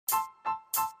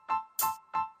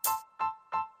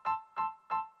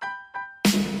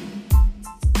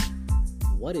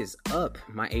What is up,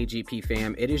 my AGP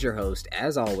fam? It is your host,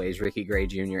 as always, Ricky Gray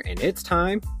Jr., and it's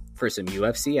time for some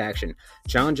UFC action.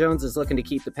 John Jones is looking to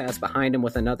keep the past behind him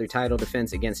with another title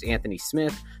defense against Anthony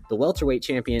Smith. The welterweight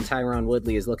champion Tyron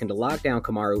Woodley is looking to lock down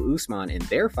Kamaru Usman in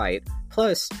their fight.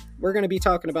 Plus, we're going to be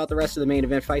talking about the rest of the main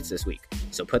event fights this week.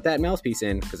 So put that mouthpiece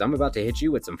in, because I'm about to hit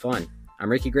you with some fun.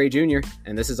 I'm Ricky Gray Jr.,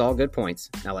 and this is All Good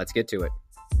Points. Now let's get to it.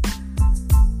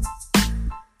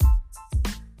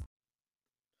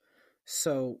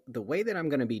 So the way that I'm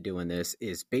going to be doing this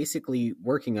is basically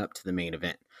working up to the main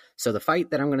event. So the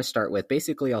fight that I'm going to start with,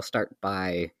 basically I'll start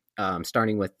by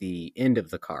starting with the end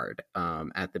of the card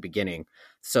at the beginning.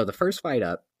 So the first fight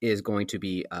up is going to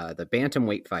be the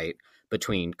bantamweight fight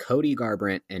between Cody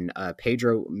Garbrandt and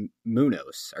Pedro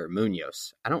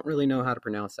Munoz. I don't really know how to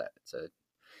pronounce that.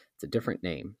 It's a different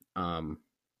name.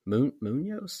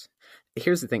 Munoz?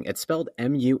 Here's the thing. It's spelled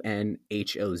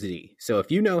M-U-N-H-O-Z. So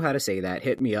if you know how to say that,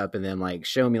 hit me up and then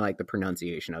show me the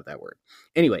pronunciation of that word.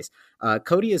 Anyways,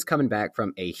 Cody is coming back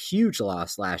from a huge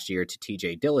loss last year to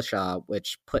TJ Dillashaw,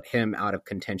 which put him out of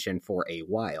contention for a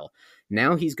while.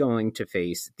 Now he's going to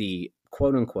face the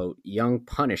quote-unquote young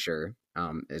Punisher,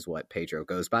 is what Pedro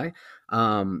goes by,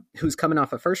 who's coming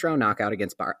off a first-round knockout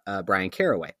against Brian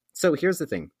Caraway. So here's the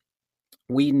thing.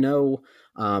 We know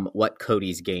what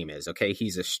Cody's game is, okay?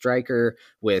 He's a striker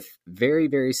with very,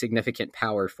 very significant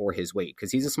power for his weight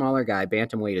because he's a smaller guy.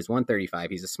 Bantamweight is 135.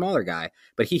 He's a smaller guy,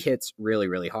 but he hits really,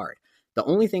 really hard. The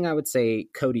only thing I would say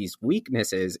Cody's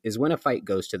weakness is when a fight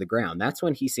goes to the ground. That's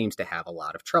when he seems to have a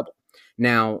lot of trouble.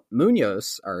 Now,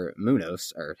 Munoz, or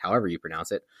however you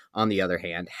pronounce it, on the other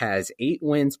hand, has 8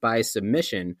 wins by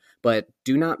submission, but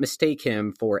do not mistake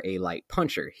him for a light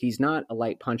puncher. He's not a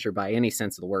light puncher by any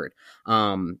sense of the word.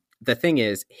 The thing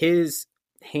is, his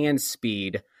hand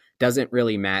speed doesn't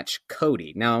really match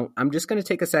Cody. Now, I'm just going to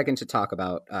take a second to talk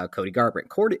about Cody Garbrandt.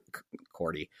 Cody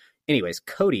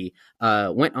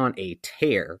went on a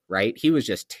tear, right? He was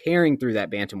just tearing through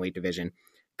that bantamweight division,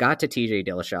 got to TJ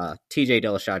Dillashaw. TJ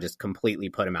Dillashaw just completely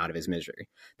put him out of his misery.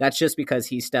 That's just because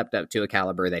he stepped up to a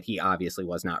caliber that he obviously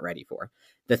was not ready for.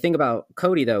 The thing about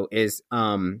Cody, though, is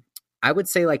I would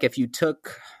say if you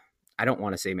took... I don't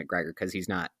want to say McGregor because he's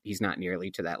not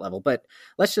nearly to that level, but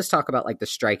let's just talk about the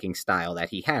striking style that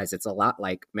he has. It's a lot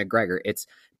like McGregor. It's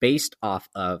based off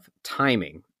of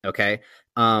timing. Okay.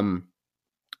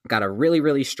 Got a really,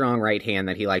 really strong right hand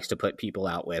that he likes to put people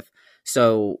out with.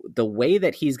 So the way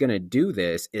that he's going to do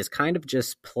this is kind of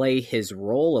just play his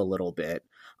role a little bit.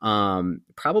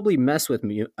 Probably mess with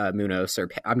Munoz, or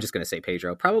I'm just going to say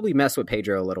Pedro, probably mess with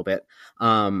Pedro a little bit.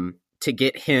 To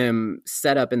get him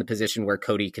set up in the position where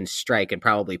Cody can strike and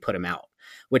probably put him out,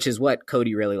 which is what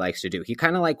Cody really likes to do. He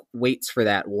kind of waits for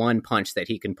that one punch that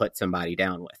he can put somebody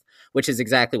down with, which is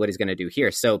exactly what he's going to do here.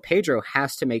 So Pedro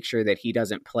has to make sure that he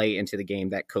doesn't play into the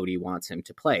game that Cody wants him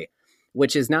to play,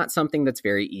 which is not something that's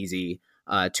very easy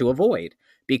to avoid,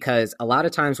 because a lot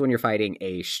of times when you're fighting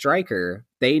a striker,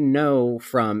 they know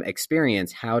from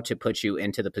experience how to put you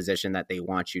into the position that they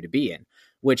want you to be in,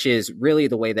 which is really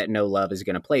the way that No Love is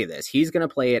going to play this. He's going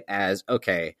to play it as,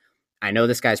 okay, I know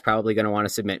this guy's probably going to want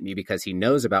to submit me because he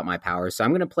knows about my power, so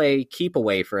I'm going to play keep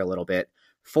away for a little bit,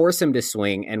 force him to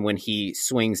swing, and when he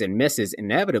swings and misses,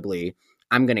 inevitably,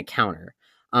 I'm going to counter.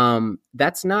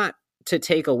 That's not to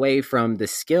take away from the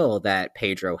skill that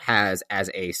Pedro has as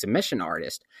a submission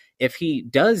artist. If he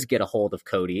does get a hold of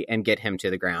Cody and get him to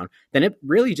the ground, then it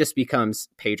really just becomes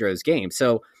Pedro's game.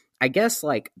 So I guess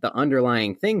the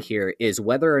underlying thing here is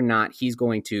whether or not he's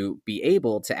going to be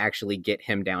able to actually get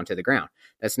him down to the ground.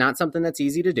 That's not something that's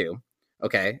easy to do.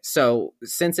 Okay. So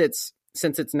since it's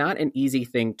not an easy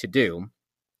thing to do,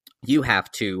 you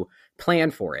have to plan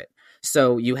for it.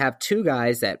 So you have 2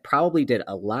 guys that probably did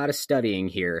a lot of studying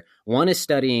here. One is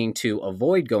studying to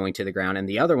avoid going to the ground, and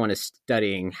the other one is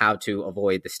studying how to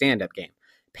avoid the stand-up game.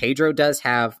 Pedro does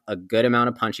have a good amount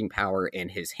of punching power in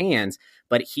his hands,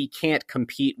 but he can't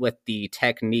compete with the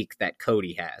technique that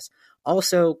Cody has.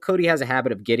 Also, Cody has a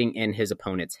habit of getting in his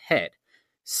opponent's head.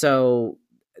 So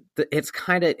it's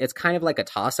kind of like a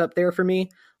toss-up there for me.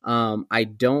 I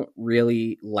don't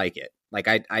really like it.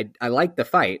 I like the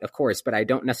fight, of course, but I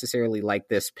don't necessarily like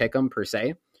this pick'em per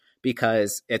se,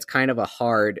 because it's kind of a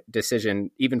hard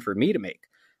decision even for me to make.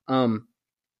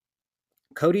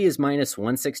 Cody is minus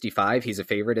 165. He's a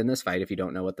favorite in this fight, if you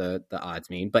don't know what the odds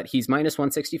mean, but he's minus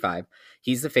 165.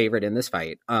 He's the favorite in this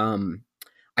fight.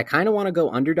 I kind of want to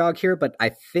go underdog here, but I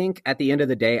think at the end of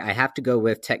the day, I have to go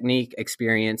with technique,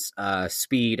 experience,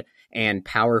 speed, and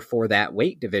power for that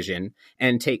weight division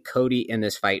and take Cody in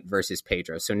this fight versus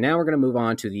Pedro. So now we're going to move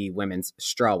on to the women's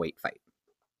strawweight fight.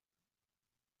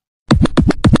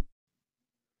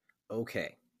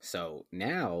 Okay, So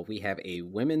now we have a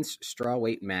women's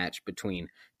strawweight match between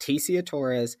Ticia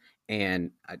Torres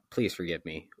and, please forgive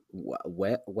me,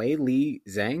 Wei Li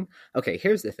Zhang. Okay,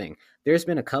 here's the thing. There's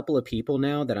been a couple of people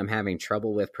now that I'm having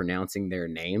trouble with pronouncing their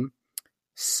name.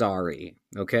 Sorry,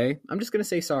 okay? I'm just going to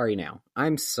say sorry now.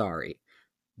 I'm sorry.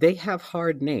 They have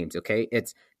hard names, okay?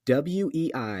 It's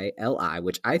Weili,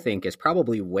 which I think is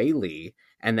probably Wei Li,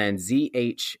 and then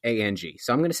Zhang.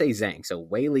 So I'm going to say Zhang. So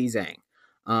Wei Li Zhang.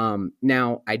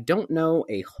 Now, I don't know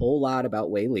a whole lot about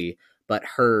Wei Li, but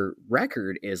her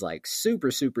record is like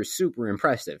super, super, super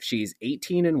impressive. She's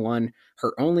 18-1.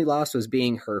 Her only loss was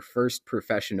being her first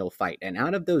professional fight. And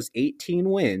out of those 18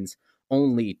 wins,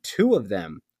 only 2 of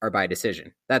them are by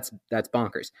decision. That's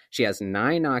bonkers. She has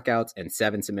 9 knockouts and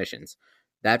 7 submissions.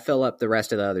 That fill up the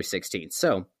rest of the other 16.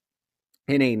 So,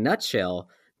 in a nutshell,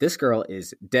 this girl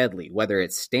is deadly. Whether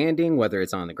it's standing, whether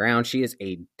it's on the ground, she is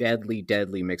a deadly,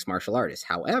 deadly mixed martial artist.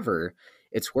 However,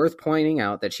 it's worth pointing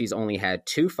out that she's only had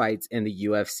 2 fights in the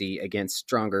UFC against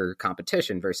stronger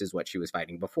competition versus what she was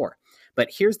fighting before. But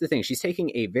here's the thing. She's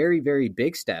taking a very, very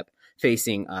big step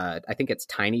facing, I think it's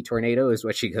Tiny Tornado is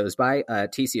what she goes by,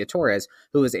 Ticia Torres,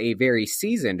 who is a very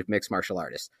seasoned mixed martial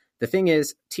artist. The thing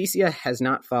is, Ticia has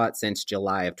not fought since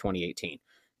July of 2018.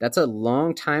 That's a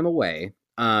long time away.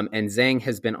 And Zhang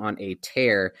has been on a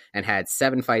tear and had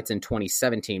 7 fights in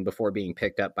 2017 before being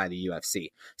picked up by the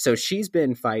UFC. So she's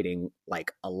been fighting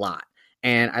like a lot.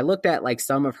 And I looked at like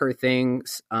some of her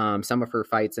things, some of her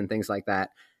fights and things like that.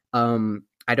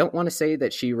 I don't want to say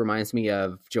that she reminds me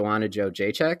of Joanna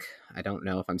Jacek. I don't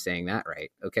know if I'm saying that right.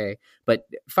 Okay. But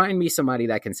find me somebody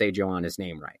that can say Joanna's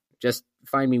name right. Just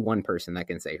find me one person that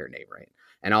can say her name right.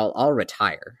 And I'll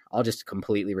retire. I'll just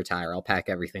completely retire. I'll pack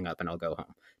everything up and I'll go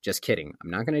home. Just kidding.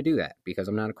 I'm not going to do that because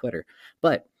I'm not a quitter.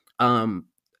 But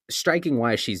striking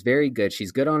wise, she's very good.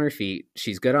 She's good on her feet.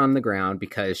 She's good on the ground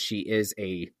because she's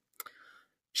a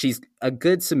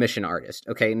good submission artist.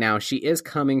 Okay. Now she is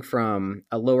coming from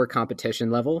a lower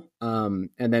competition level. And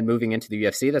then moving into the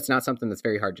UFC. That's not something that's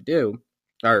very hard to do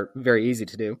or very easy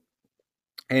to do.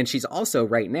 And she's also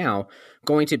right now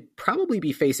going to probably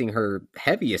be facing her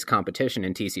heaviest competition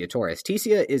in Ticia Torres.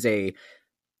 Ticia is a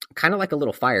kind of like a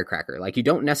little firecracker. Like you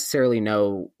don't necessarily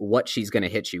know what she's going to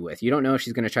hit you with. You don't know if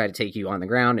she's going to try to take you on the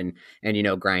ground and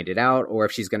grind it out, or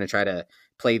if she's going to try to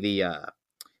play the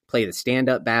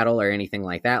stand-up battle or anything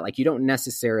like that. Like you don't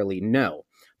necessarily know.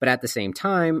 But at the same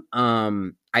time,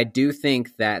 I do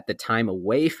think that the time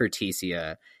away for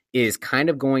Ticia is kind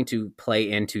of going to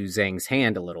play into Zhang's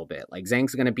hand a little bit. Like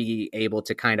Zhang's going to be able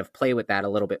to kind of play with that a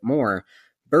little bit more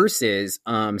versus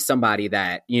somebody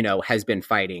that, has been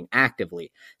fighting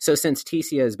actively. So since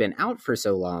Ticia has been out for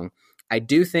so long, I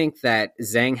do think that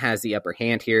Zhang has the upper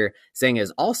hand here. Zhang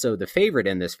is also the favorite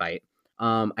in this fight.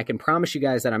 I can promise you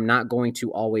guys that I'm not going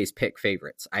to always pick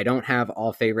favorites. I don't have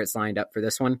all favorites lined up for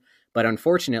this one, but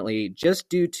unfortunately, just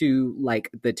due to like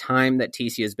the time that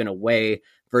Ticia has been away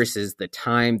versus the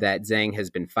time that Zhang has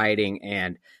been fighting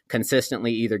and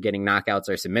consistently either getting knockouts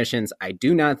or submissions, I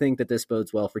do not think that this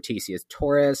bodes well for Ticia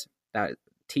Torres.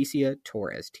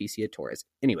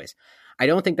 Anyways, I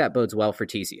don't think that bodes well for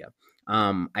Ticia.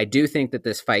 I do think that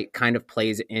this fight kind of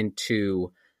plays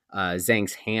into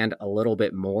Zhang's hand a little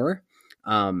bit more.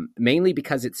 Mainly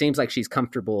because it seems like she's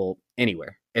comfortable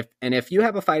anywhere. If you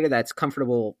have a fighter that's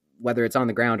comfortable, whether it's on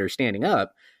the ground or standing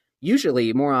up,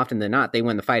 usually more often than not, they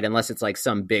win the fight unless it's like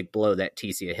some big blow that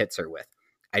Ticia hits her with.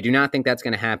 I do not think that's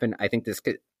going to happen. I think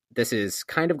this is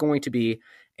kind of going to be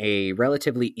a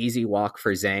relatively easy walk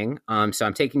for Zhang. So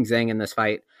I'm taking Zhang in this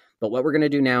fight. But what we're going to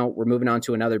do now, we're moving on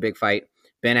to another big fight.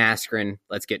 Ben Askren,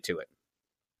 let's get to it.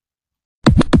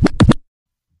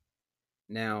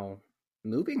 Now,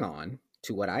 moving on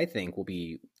to what I think will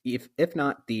be, if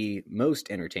not the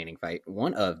most entertaining fight,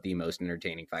 one of the most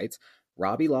entertaining fights,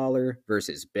 Robbie Lawler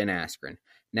versus Ben Askren.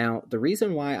 Now, the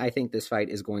reason why I think this fight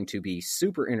is going to be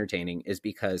super entertaining is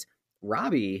because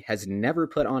Robbie has never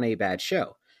put on a bad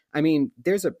show. I mean,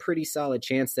 there's a pretty solid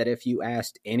chance that if you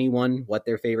asked anyone what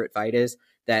their favorite fight is,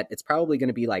 that it's probably going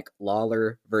to be like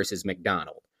Lawler versus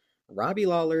McDonald. Robbie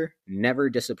Lawler never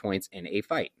disappoints in a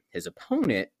fight. His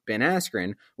opponent, Ben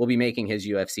Askren, will be making his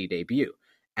UFC debut.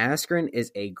 Askren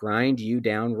is a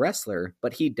grind-you-down wrestler,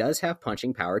 but he does have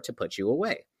punching power to put you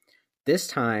away. This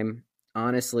time,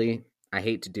 honestly, I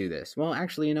hate to do this. Well,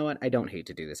 actually, you know what? I don't hate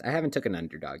to do this. I haven't took an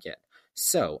underdog yet.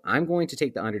 So I'm going to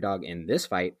take the underdog in this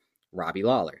fight, Robbie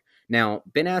Lawler. Now,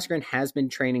 Ben Askren has been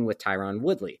training with Tyron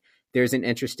Woodley. There's an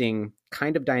interesting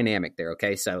kind of dynamic there,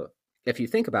 okay? So if you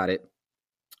think about it,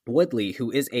 Woodley,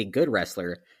 who is a good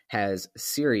wrestler, has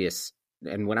serious,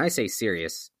 and when I say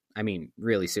serious, I mean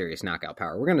really serious knockout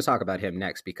power. We're going to talk about him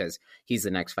next because he's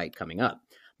the next fight coming up.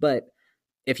 But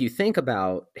if you think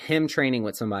about him training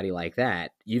with somebody like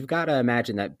that, you've got to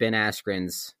imagine that Ben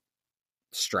Askren's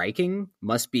striking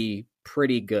must be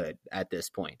pretty good at this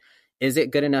point. Is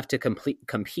it good enough to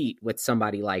compete with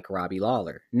somebody like Robbie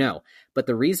Lawler? No. But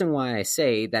the reason why I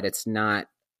say that it's not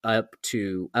up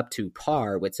to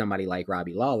par with somebody like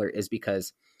Robbie Lawler is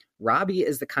because Robbie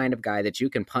is the kind of guy that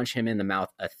you can punch him in the mouth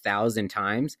 1,000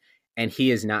 times and he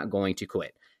is not going to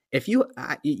quit. If you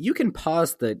can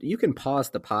pause the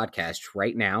podcast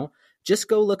right now, just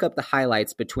go look up the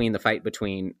highlights between the fight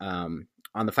between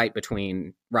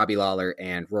Robbie Lawler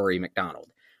and Rory McDonald.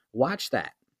 Watch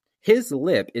that. His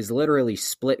lip is literally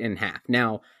split in half.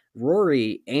 Now,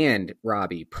 Rory and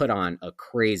Robbie put on a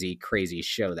crazy, crazy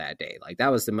show that day. Like,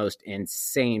 that was the most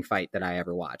insane fight that I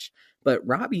ever watched. But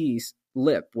Robbie's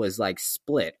lip was like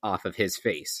split off of his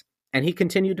face, and he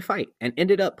continued to fight and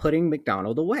ended up putting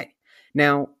McDonald away.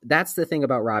 Now, that's the thing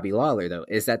about Robbie Lawler, though,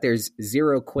 is that there's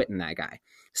zero quit in that guy.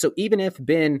 So even if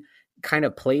Ben kind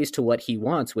of plays to what he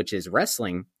wants, which is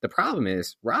wrestling, the problem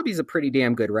is Robbie's a pretty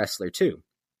damn good wrestler too.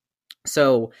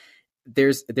 So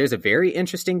there's a very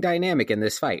interesting dynamic in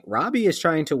this fight. Robbie is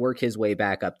trying to work his way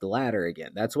back up the ladder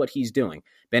again. That's what he's doing.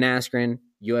 Ben Askren,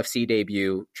 UFC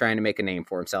debut, trying to make a name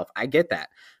for himself. I get that.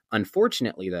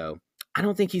 Unfortunately, though, I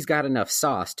don't think he's got enough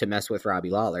sauce to mess with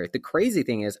Robbie Lawler. The crazy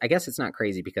thing is, I guess it's not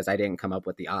crazy because I didn't come up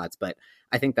with the odds, but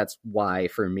I think that's why,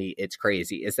 for me, it's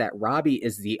crazy, is that Robbie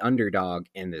is the underdog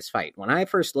in this fight. When I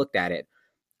first looked at it,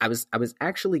 I was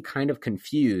actually kind of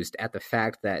confused at the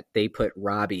fact that they put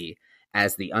Robbie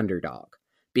as the underdog.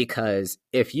 Because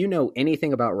if you know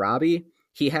anything about Robbie,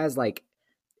 he has like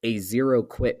a zero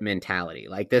quit mentality.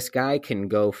 Like, this guy can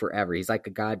go forever. He's like a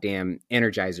goddamn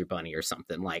Energizer bunny or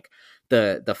something. Like,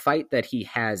 the fight that he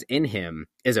has in him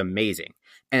is amazing.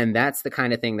 And that's the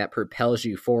kind of thing that propels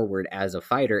you forward as a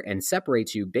fighter and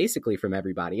separates you basically from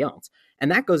everybody else.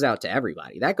 And that goes out to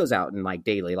everybody. That goes out in like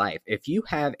daily life. If you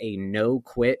have a no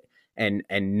quit and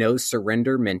no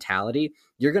surrender mentality,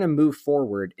 you're going to move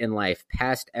forward in life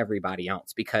past everybody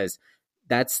else, because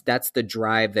that's the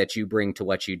drive that you bring to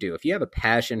what you do. If you have a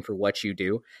passion for what you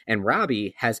do, and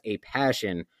Robbie has a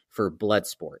passion for blood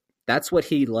sport, that's what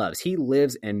he loves. He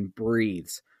lives and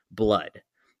breathes blood.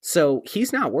 So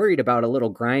he's not worried about a little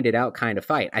grinded out kind of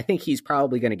fight. I think he's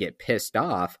probably going to get pissed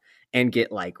off and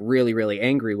get like really, really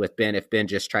angry with Ben if Ben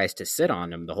just tries to sit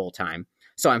on him the whole time.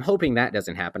 So I'm hoping that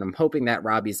doesn't happen. I'm hoping that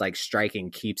Robbie's like striking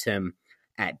keeps him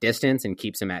at distance and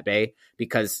keeps him at bay,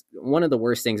 because one of the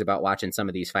worst things about watching some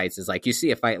of these fights is like, you see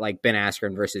a fight like Ben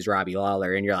Askren versus Robbie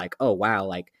Lawler and you're like, oh wow,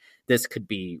 like this could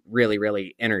be really,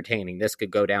 really entertaining. This could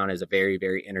go down as a very,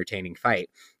 very entertaining fight.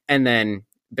 And then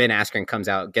Ben Askren comes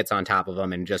out, gets on top of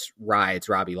him, and just rides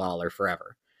Robbie Lawler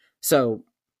forever. So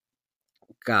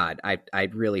God, I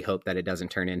really hope that it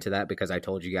doesn't turn into that, because I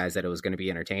told you guys that it was going to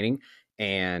be entertaining.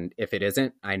 And if it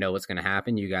isn't, I know what's going to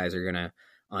happen. You guys are going to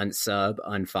unsub,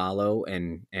 unfollow,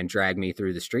 and drag me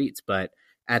through the streets. But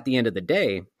at the end of the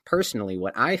day, personally,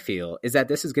 what I feel is that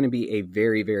this is going to be a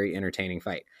very, very entertaining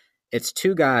fight. It's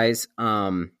two guys,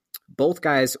 both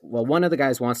guys. Well, one of the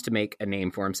guys wants to make a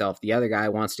name for himself. The other guy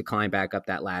wants to climb back up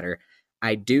that ladder.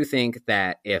 I do think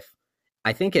that if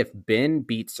Ben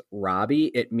beats Robbie,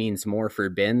 it means more for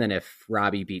Ben than if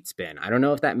Robbie beats Ben. I don't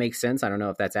know if that makes sense. I don't know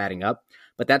if that's adding up,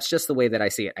 but that's just the way that I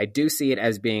see it. I do see it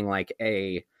as being like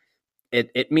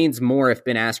it means more if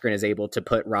Ben Askren is able to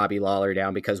put Robbie Lawler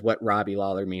down, because what Robbie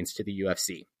Lawler means to the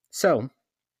UFC. So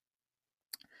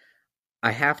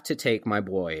I have to take my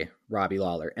boy Robbie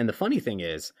Lawler. And the funny thing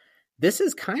is, this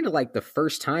is kind of like the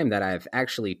first time that I've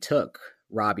actually took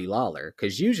Robbie Lawler,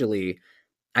 because usually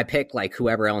I pick like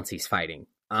whoever else he's fighting.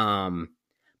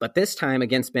 But this time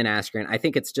against Ben Askren, I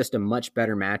think it's just a much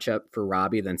better matchup for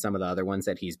Robbie than some of the other ones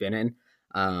that he's been in.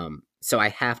 So I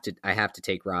have to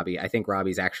take Robbie. I think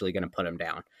Robbie's actually going to put him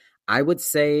down. I would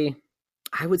say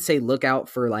look out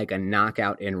for like a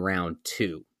knockout in round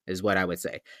 2 is what I would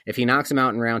say. If he knocks him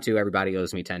out in round 2, everybody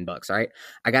owes me $10. All right.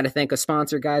 I got to thank a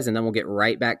sponsor, guys, and then we'll get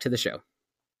right back to the show.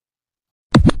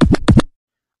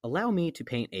 Allow me to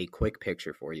paint a quick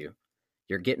picture for you.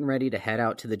 You're getting ready to head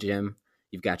out to the gym.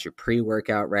 You've got your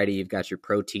pre-workout ready. You've got your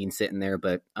protein sitting there,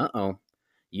 but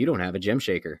you don't have a gym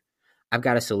shaker. I've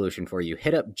got a solution for you.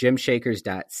 Hit up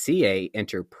gymshakers.ca,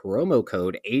 enter promo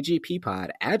code AGPPod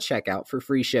at checkout for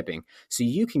free shipping, so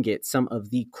you can get some of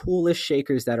the coolest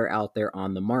shakers that are out there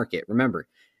on the market. Remember,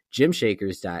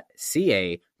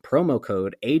 gymshakers.ca, promo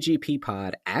code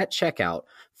AGPPod at checkout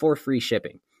for free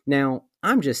shipping. Now,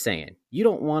 I'm just saying, you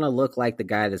don't want to look like the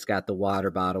guy that's got the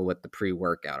water bottle with the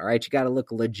pre-workout, all right? You got to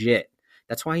look legit.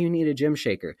 That's why you need a gym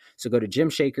shaker. So go to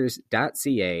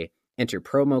gymshakers.ca, Enter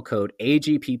promo code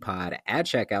AGPPOD at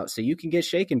checkout so you can get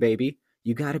shaken, baby.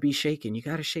 You got to be shaken. You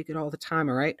got to shake it all the time,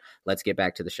 all right? Let's get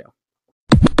back to the show.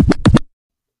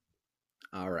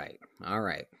 All right.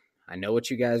 I know what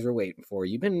you guys were waiting for.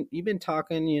 You've been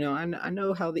talking, I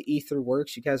know how the ether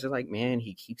works. You guys are like, man,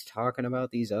 he keeps talking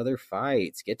about these other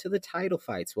fights. Get to the title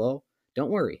fights. Well,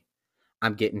 don't worry.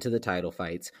 I'm getting to the title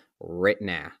fights right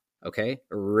now. Okay?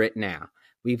 Right now.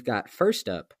 We've got first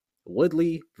up,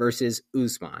 Woodley versus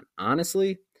Usman.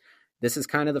 Honestly, this is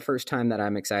kind of the first time that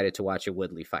I'm excited to watch a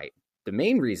Woodley fight. The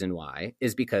main reason why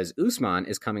is because Usman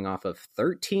is coming off of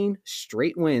 13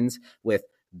 straight wins with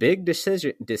big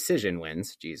decision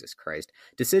wins, Jesus Christ,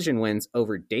 decision wins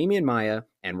over Damian Maia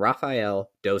and Rafael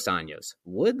Dos Anjos.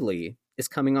 Woodley is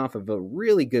coming off of a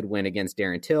really good win against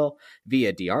Darren Till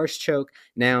via DR's choke.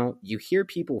 Now, you hear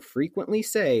people frequently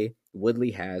say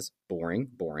Woodley has boring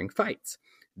fights.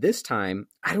 This time,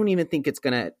 I don't even think it's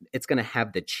gonna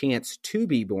have the chance to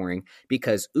be boring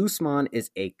because Usman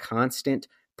is a constant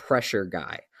pressure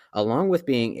guy. Along with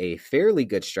being a fairly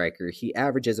good striker, he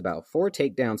averages about 4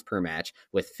 takedowns per match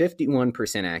with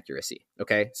 51% accuracy.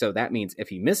 Okay, so that means if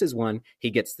he misses one,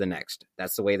 he gets the next.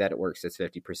 That's the way that it works. It's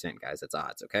 50%, guys. It's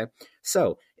odds, okay?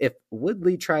 So if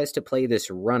Woodley tries to play this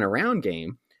run-around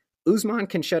game, Usman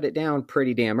can shut it down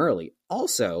pretty damn early.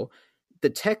 Also, the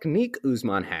technique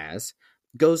Usman has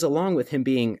goes along with him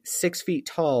being 6 feet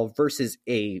tall versus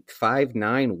a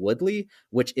 5'9" Woodley,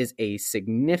 which is a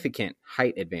significant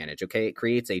height advantage, okay? It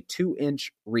creates a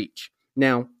 2-inch reach.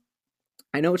 Now,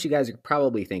 I know what you guys are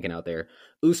probably thinking out there.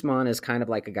 Usman is kind of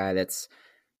like a guy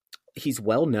he's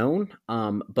well known,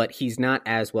 but he's not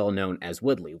as well known as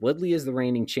Woodley. Woodley is the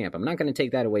reigning champ. I'm not going to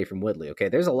take that away from Woodley, okay?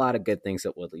 There's a lot of good things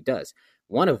that Woodley does.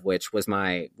 One of which was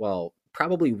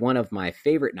probably one of my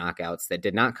favorite knockouts that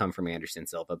did not come from Anderson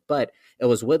Silva, but it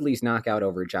was Woodley's knockout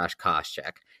over Josh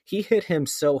Koscheck. He hit him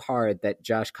so hard that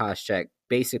Josh Koscheck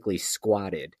basically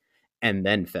squatted and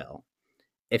then fell.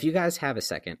 If you guys have a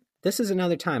second, this is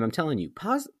another time, I'm telling you,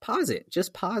 pause it.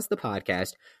 Just pause the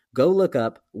podcast. Go look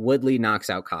up Woodley knocks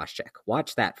out Koscheck.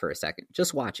 Watch that for a second.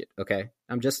 Just watch it, okay?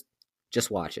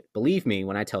 Just watch it. Believe me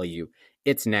when I tell you,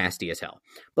 it's nasty as hell.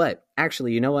 But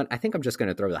actually, you know what? I think I'm just going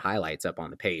to throw the highlights up on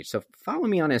the page. So follow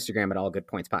me on Instagram at All Good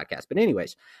Points Podcast. But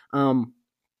anyways,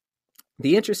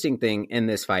 the interesting thing in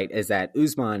this fight is that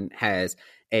Usman has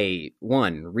a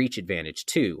 1, reach advantage,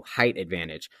 2, height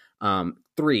advantage,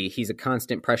 3, he's a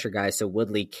constant pressure guy, so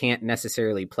Woodley can't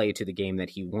necessarily play to the game that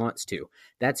he wants to.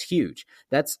 That's huge.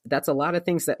 That's a lot of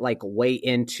things that weigh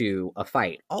into a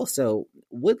fight. Also,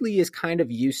 Woodley is kind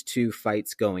of used to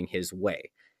fights going his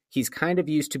way. He's kind of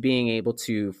used to being able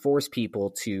to force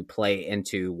people to play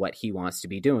into what he wants to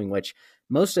be doing, which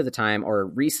most of the time, or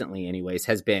recently anyways,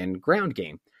 has been ground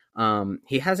game.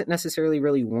 He hasn't necessarily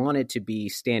really wanted to be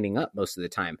standing up most of the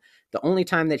time. The only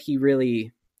time that he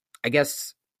really, I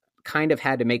guess, kind of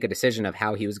had to make a decision of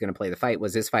how he was going to play the fight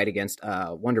was his fight against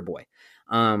Wonder Boy.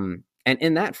 And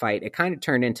in that fight, it kind of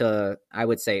turned into, I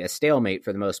would say, a stalemate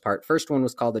for the most part. First one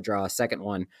was called a draw. Second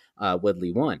one,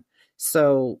 Woodley won.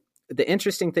 So the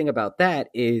interesting thing about that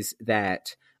is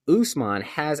that Usman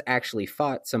has actually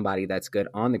fought somebody that's good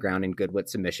on the ground and good with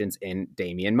submissions in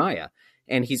Damian Maia.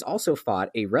 And he's also fought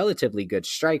a relatively good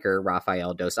striker,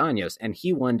 Rafael Dos Anjos, and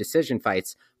he won decision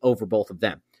fights over both of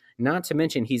them. Not to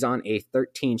mention he's on a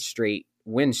 13 straight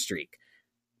win streak.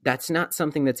 That's not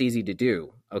something that's easy to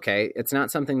do, okay? It's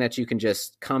not something that you can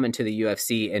just come into the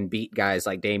UFC and beat guys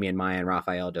like Damian Maia and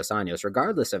Rafael Dos Anjos,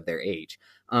 regardless of their age,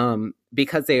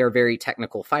 because they are very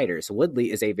technical fighters.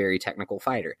 Woodley is a very technical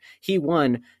fighter. He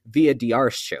won via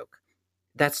DR's choke.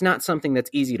 That's not something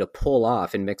that's easy to pull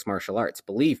off in mixed martial arts,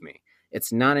 believe me.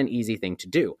 It's not an easy thing to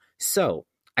do. So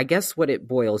I guess what it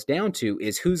boils down to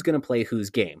is who's going to play whose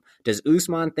game. Does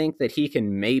Usman think that he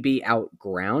can maybe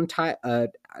outground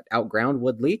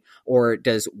Woodley, or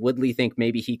does Woodley think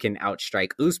maybe he can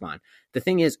outstrike Usman? The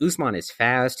thing is, Usman is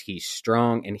fast, he's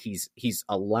strong, and he's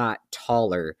a lot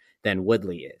taller than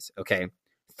Woodley is, okay?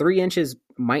 3 inches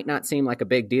might not seem like a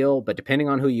big deal, but depending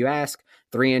on who you ask,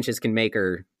 3 inches can make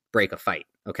or break a fight,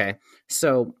 okay?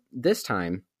 So this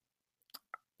time,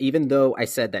 even though I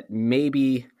said that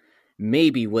maybe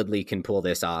Woodley can pull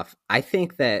this off, I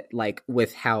think that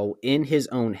with how in his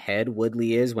own head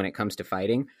Woodley is when it comes to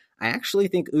fighting, I actually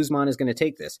think Usman is going to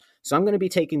take this. So I'm going to be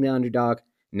taking the underdog.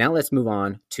 Now let's move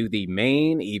on to the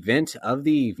main event of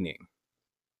the evening.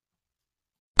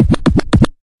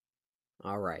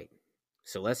 All right.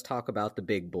 So let's talk about the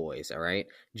big boys, all right?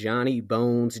 Johnny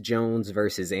Bones Jones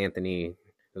versus Anthony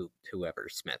whoever,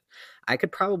 Smith. I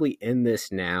could probably end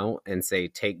this now and say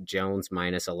take Jones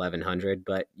minus 1100,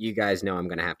 but you guys know I'm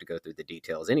going to have to go through the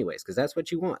details anyways, because that's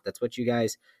what you want. That's what you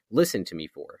guys listen to me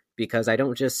for, because I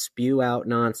don't just spew out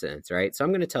nonsense, right? So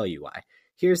I'm going to tell you why.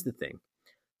 Here's the thing.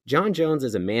 Jon Jones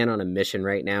is a man on a mission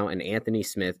right now, and Anthony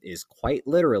Smith is quite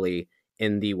literally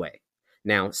in the way.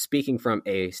 Now, speaking from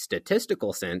a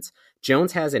statistical sense,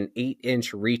 Jones has an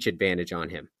 8-inch reach advantage on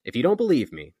him. If you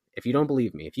believe me, if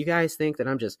you guys think that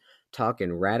I'm just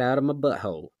talking right out of my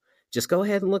butthole, just go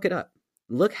ahead and look it up.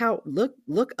 Look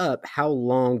up how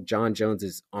long Jon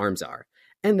Jones's arms are,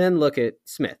 and then look at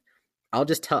Smith.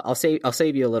 I'll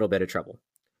save you a little bit of trouble.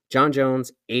 Jon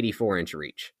Jones, 84-inch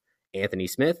reach. Anthony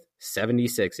Smith,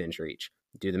 76-inch reach.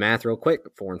 Do the math real quick.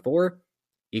 4 and 4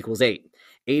 equals 8.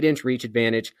 8-inch reach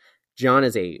advantage. Jon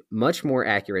is a much more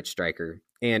accurate striker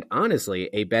and honestly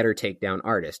a better takedown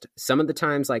artist. Some of the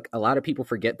times, like a lot of people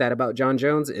forget that about Jon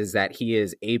Jones, is that he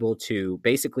is able to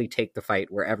basically take the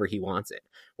fight wherever he wants it,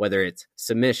 whether it's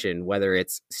submission, whether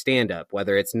it's stand-up,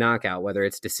 whether it's knockout, whether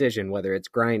it's decision, whether it's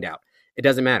grind out. It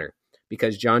doesn't matter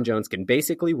because Jon Jones can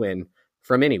basically win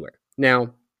from anywhere.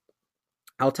 Now,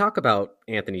 I'll talk about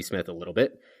Anthony Smith a little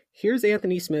bit. Here's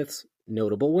Anthony Smith's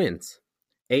notable wins.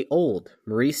 A old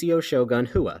Mauricio Shogun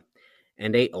Hua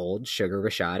and a old Sugar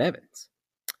Rashad Evans.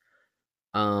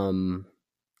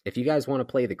 If you guys want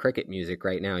to play the cricket music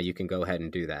right now, you can go ahead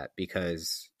and do that,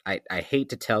 because I hate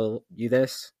to tell you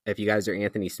this if you guys are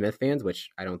Anthony Smith fans, which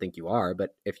I don't think you are,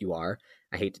 but if you are,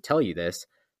 I hate to tell you this.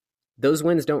 Those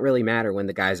wins don't really matter when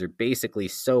the guys are basically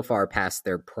so far past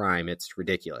their prime, it's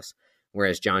ridiculous.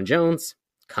 Whereas Jon Jones,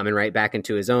 coming right back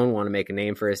into his own, want to make a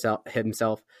name for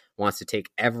himself, wants to take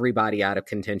everybody out of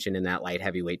contention in that light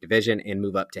heavyweight division and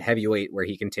move up to heavyweight, where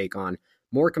he can take on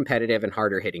more competitive and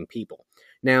harder hitting people.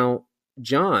 Now,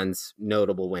 Jon's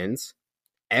notable wins,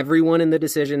 everyone in the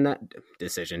division that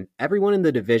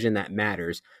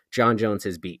matters, Jon Jones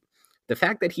has beat. The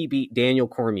fact that he beat Daniel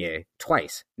Cormier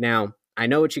twice. Now, I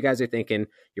know what you guys are thinking.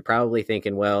 You're probably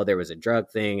thinking, well, there was a drug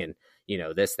thing and,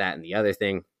 this, that, and the other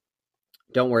thing.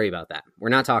 Don't worry about that. We're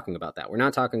not talking about that. We're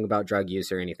not talking about drug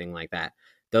use or anything like that.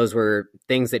 Those were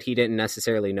things that he didn't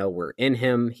necessarily know were in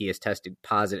him. He is tested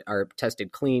positive or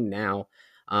tested clean now.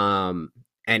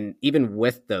 And even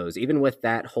with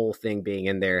that whole thing being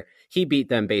in there, he beat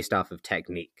them based off of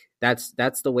technique. That's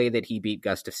the way that he beat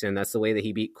Gustafsson. That's the way that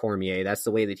he beat Cormier. That's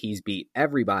the way that he's beat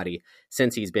everybody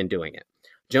since he's been doing it.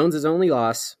 Jones's only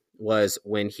loss was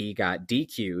when he got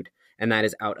DQ'd, and that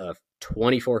is out of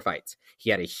 24 fights. He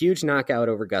had a huge knockout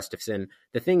over Gustafsson.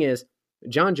 The thing is,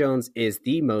 Jon Jones is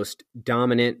the most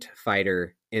dominant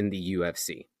fighter in the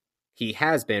UFC. He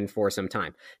has been for some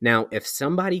time. Now, if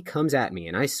somebody comes at me,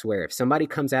 and I swear, if somebody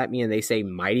comes at me and they say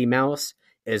Mighty Mouse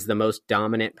is the most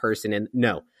dominant person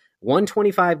no,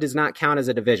 125 does not count as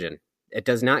a division. It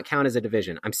does not count as a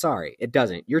division. I'm sorry, it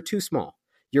doesn't. You're too small.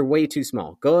 You're way too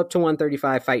small. Go up to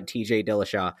 135, fight TJ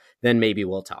Dillashaw, then maybe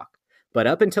we'll talk. But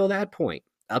up until that point,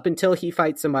 up until he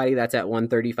fights somebody that's at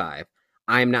 135,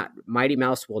 Mighty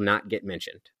Mouse will not get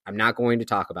mentioned. I'm not going to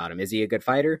talk about him. Is he a good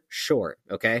fighter? Sure.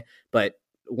 Okay. But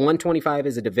 125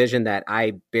 is a division that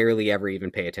I barely ever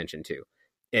even pay attention to.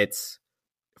 It's,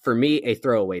 for me, a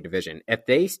throwaway division.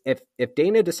 If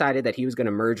Dana decided that he was going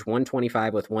to merge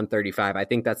 125 with 135, I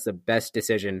think that's the best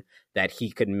decision that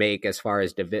he could make as far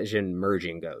as division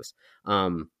merging goes.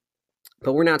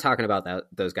 But we're not talking about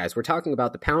those guys. We're talking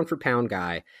about the pound for pound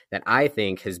guy that I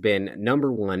think has been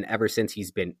number one ever since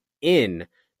he's been in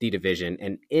the division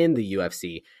and in the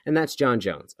UFC, and that's Jon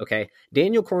Jones, okay?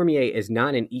 Daniel Cormier is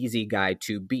not an easy guy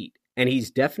to beat, and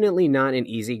he's definitely not an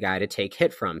easy guy to take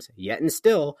hit from. Yet and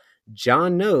still,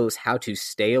 Jon knows how to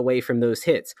stay away from those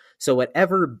hits. So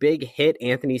whatever big hit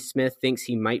Anthony Smith thinks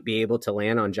he might be able to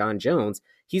land on Jon Jones,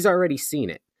 he's already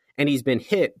seen it, and he's been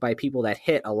hit by people that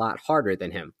hit a lot harder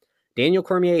than him. Daniel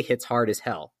Cormier hits hard as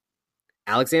hell.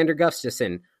 Alexander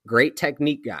Gustafsson, great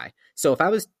technique guy. So if I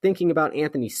was thinking about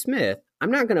Anthony Smith,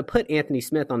 I'm not going to put Anthony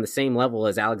Smith on the same level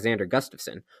as Alexander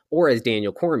Gustafsson or as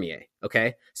Daniel Cormier,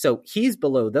 okay? So he's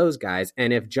below those guys,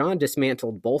 and if Jon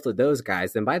dismantled both of those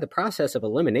guys, then by the process of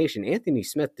elimination, Anthony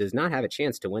Smith does not have a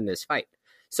chance to win this fight.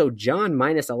 So Jon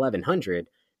minus 1100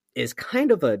 is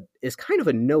kind of a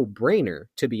no-brainer,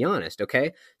 to be honest,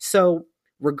 okay? So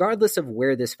regardless of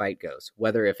where this fight goes,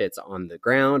 whether if it's on the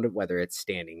ground, whether it's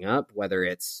standing up, whether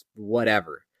it's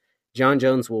whatever, Jon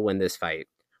Jones will win this fight.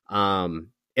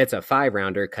 It's a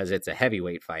 5-rounder because it's a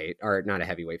heavyweight fight, or not a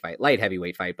heavyweight fight, light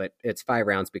heavyweight fight, but it's 5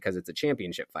 rounds because it's a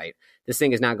championship fight. This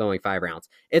thing is not going 5 rounds.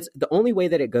 It's the only way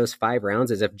that it goes 5 rounds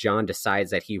is if Jon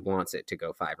decides that he wants it to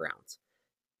go 5 rounds.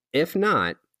 If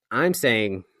not, I'm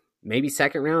saying maybe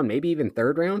second round, maybe even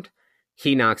third round.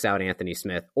 he knocks out Anthony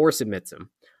Smith or submits him.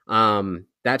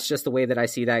 That's just the way that I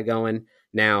see that going.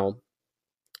 Now,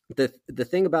 the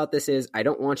thing about this is I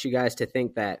don't want you guys to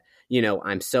think that, you know,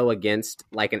 I'm so against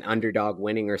like an underdog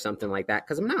winning or something like that,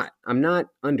 because I'm not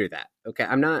under that. Okay.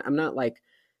 I'm not like,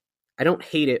 I don't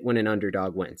hate it when an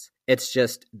underdog wins. It's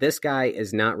just this guy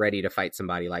is not ready to fight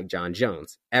somebody like John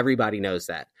Jones. Everybody knows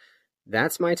that.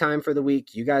 That's my time for the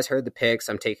week. You guys heard the picks.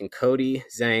 I'm taking Cody,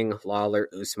 Zhang, Lawler,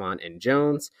 Usman, and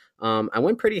Jones. I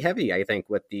went pretty heavy, I think,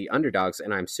 with the underdogs,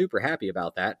 and I'm super happy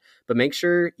about that. But make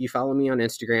sure you follow me on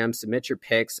Instagram. Submit your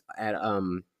picks at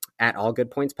All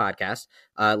Good Points Podcast.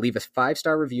 Leave a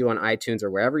 5-star review on iTunes or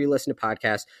wherever you listen to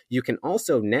podcasts. You can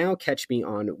also now catch me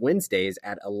on Wednesdays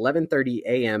at 11:30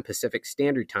 a.m. Pacific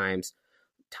Standard Time.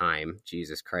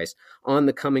 Jesus Christ, on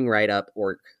the Coming Right Up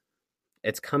or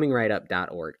it's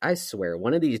comingrightUp.org. I swear,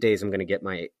 one of these days I'm going to get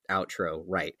my outro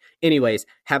right. Anyways,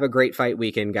 have a great fight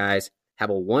weekend, guys.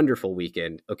 Have a wonderful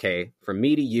weekend. Okay, from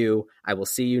me to you, I will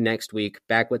see you next week.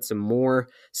 Back with some more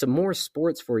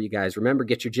sports for you guys. Remember,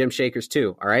 get your gym shakers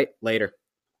too. All right, later.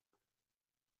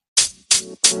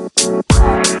 You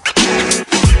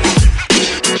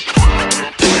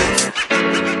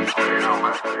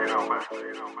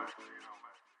know, man.